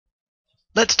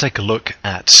Let's take a look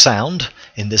at sound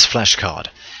in this flashcard.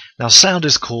 Now, sound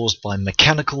is caused by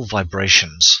mechanical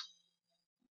vibrations.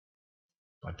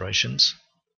 Vibrations,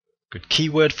 good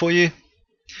keyword for you,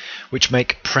 which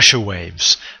make pressure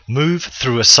waves move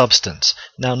through a substance.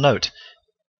 Now note,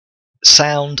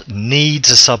 sound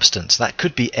needs a substance. That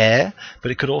could be air,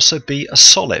 but it could also be a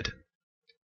solid.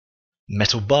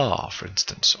 Metal bar, for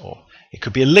instance, or it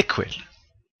could be a liquid.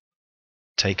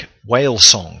 Take whale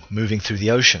song moving through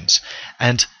the oceans.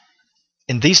 And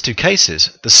in these two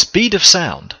cases, the speed of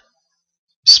sound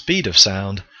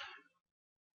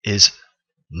is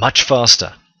much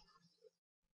faster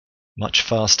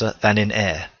than in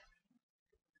air.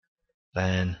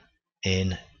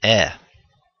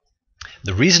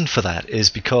 The reason for that is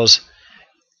because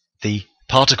the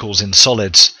particles in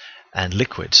solids and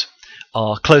liquids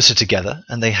are closer together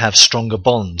and they have stronger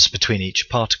bonds between each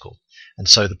particle. And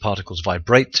so the particles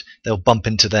vibrate, they'll bump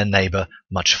into their neighbor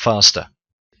much faster.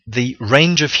 The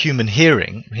range of human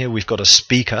hearing, here we've got a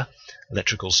speaker,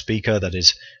 electrical speaker that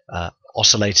is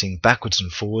oscillating backwards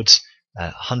and forwards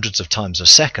hundreds of times a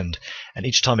second, and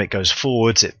each time it goes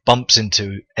forwards it bumps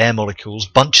into air molecules,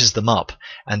 bunches them up,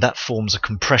 and that forms a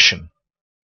compression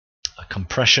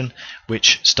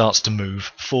which starts to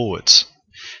move forwards.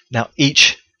 Now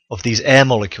each of these air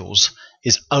molecules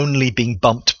is only being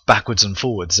bumped backwards and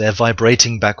forwards. They're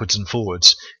vibrating backwards and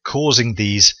forwards, causing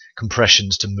these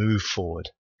compressions to move forward.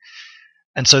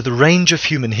 And so the range of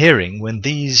human hearing, when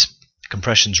these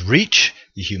compressions reach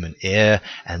the human ear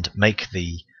and make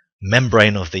the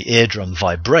membrane of the eardrum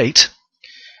vibrate,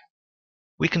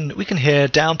 we can hear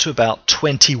down to about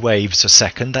 20 waves a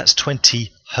second. That's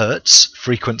 20 hertz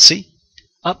frequency,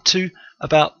 up to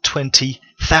about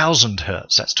 20,000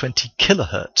 hertz. That's 20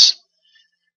 kilohertz.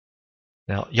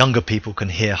 Now, younger people can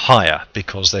hear higher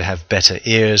because they have better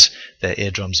ears, their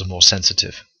eardrums are more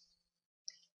sensitive.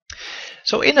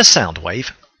 So in a sound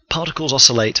wave, particles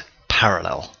oscillate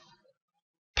parallel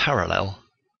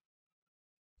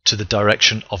to the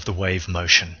direction of the wave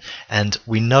motion. And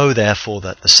we know therefore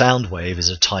that the sound wave is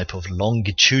a type of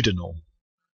longitudinal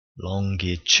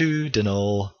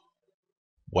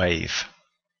wave.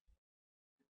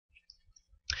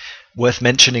 Worth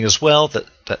mentioning as well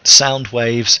that sound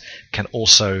waves can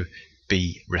also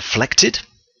be reflected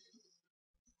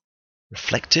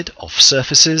off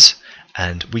surfaces,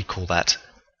 and we call that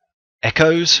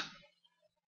echoes.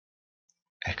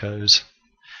 Echoes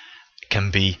can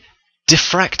be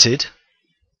diffracted.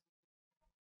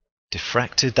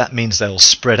 That means they'll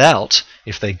spread out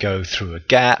if they go through a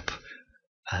gap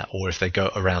or if they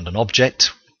go around an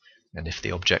object. And if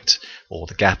the object or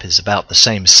the gap is about the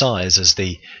same size as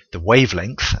the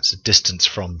wavelength, that's the distance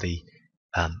from the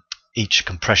each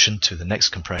compression to the next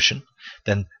compression,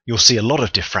 then you'll see a lot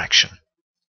of diffraction.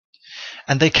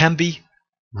 And they can be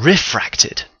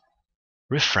refracted.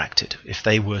 If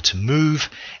they were to move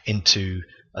into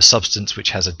a substance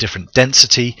which has a different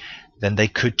density, then they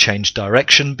could change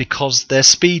direction because their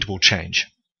speed will change.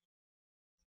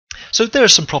 So there are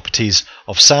some properties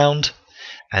of sound.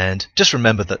 And just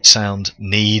remember that sound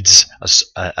needs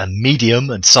a medium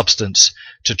and substance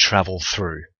to travel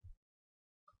through.